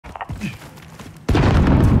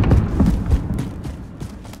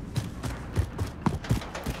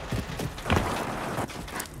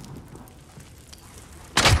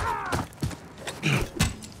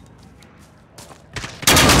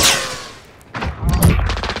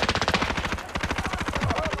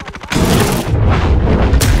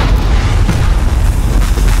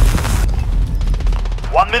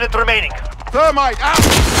1 minute remaining. Thermite out!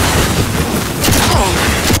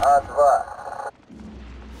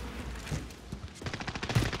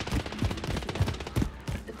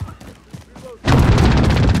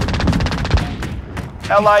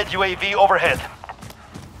 Allied UAV overhead.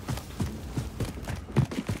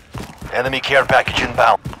 Enemy care package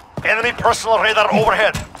inbound. Enemy personal radar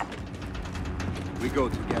overhead. We go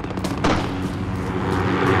together.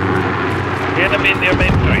 Enemy near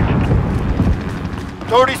Main Street.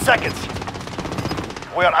 30 seconds.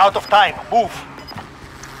 We are out of time. Move.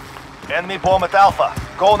 Enemy bomb at Alpha.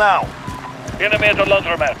 Go now. Enemy at the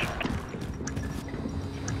laundromat.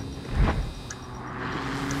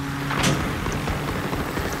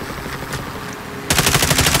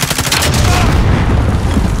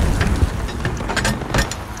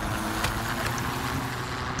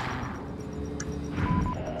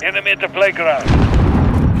 Enemy at the playground.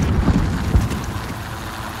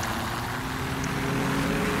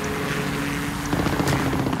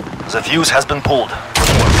 The fuse has been pulled.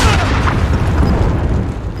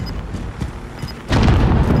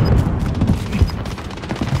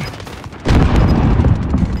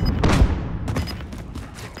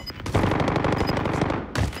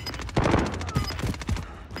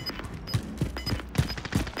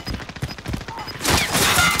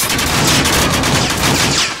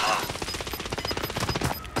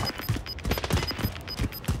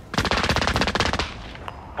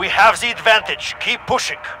 We have the advantage. Keep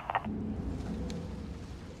pushing.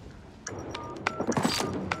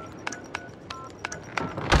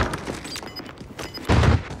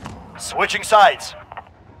 Switching sides.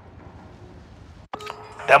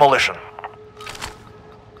 Demolition.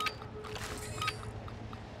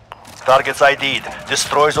 Targets ID'd.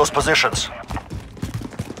 Destroy those positions.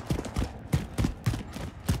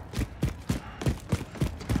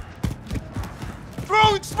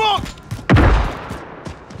 Throwing smoke!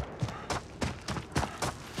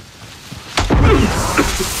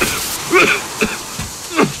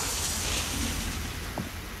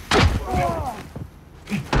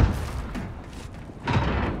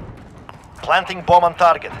 Planting bomb on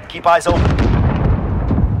target. Keep eyes open.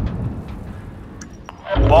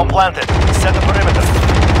 Bomb planted. Set the perimeter.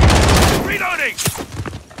 Reloading!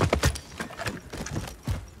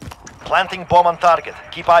 Planting bomb on target.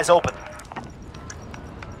 Keep eyes open.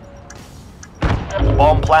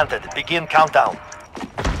 Bomb planted. Begin countdown.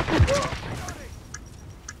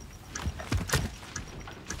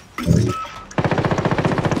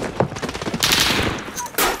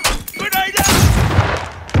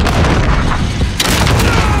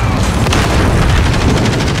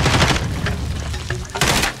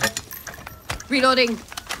 Reloading.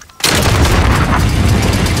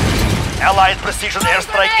 Allied precision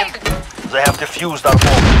airstrike in. They have defused our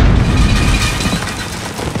bomb.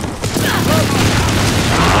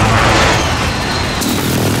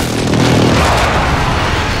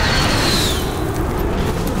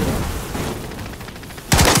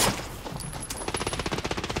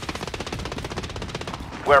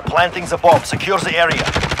 We're planting the bomb. Secure the area.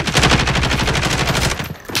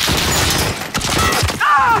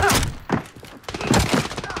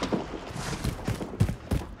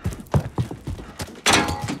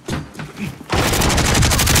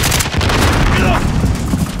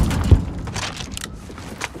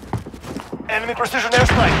 Enemy precision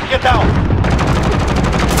airstrike. Get down.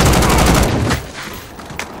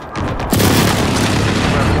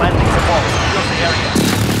 We're planting the bomb. Secure the area.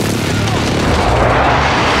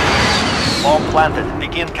 Bomb planted.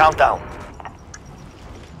 Begin countdown.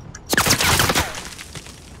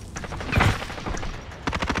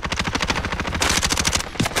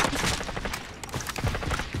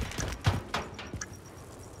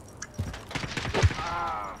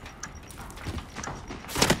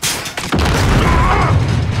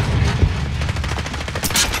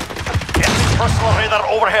 Personal radar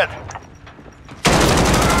overhead.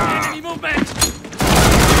 Enemy movement!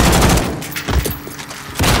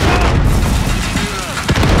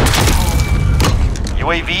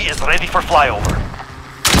 UAV is ready for flyover.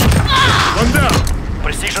 One down!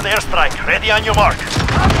 Precision airstrike. Ready on your mark.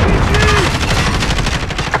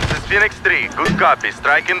 This is Phoenix 3. Good copy.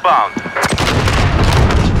 Strike inbound.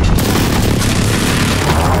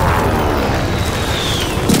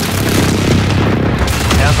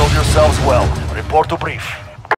 Handle yourselves well. Report to brief.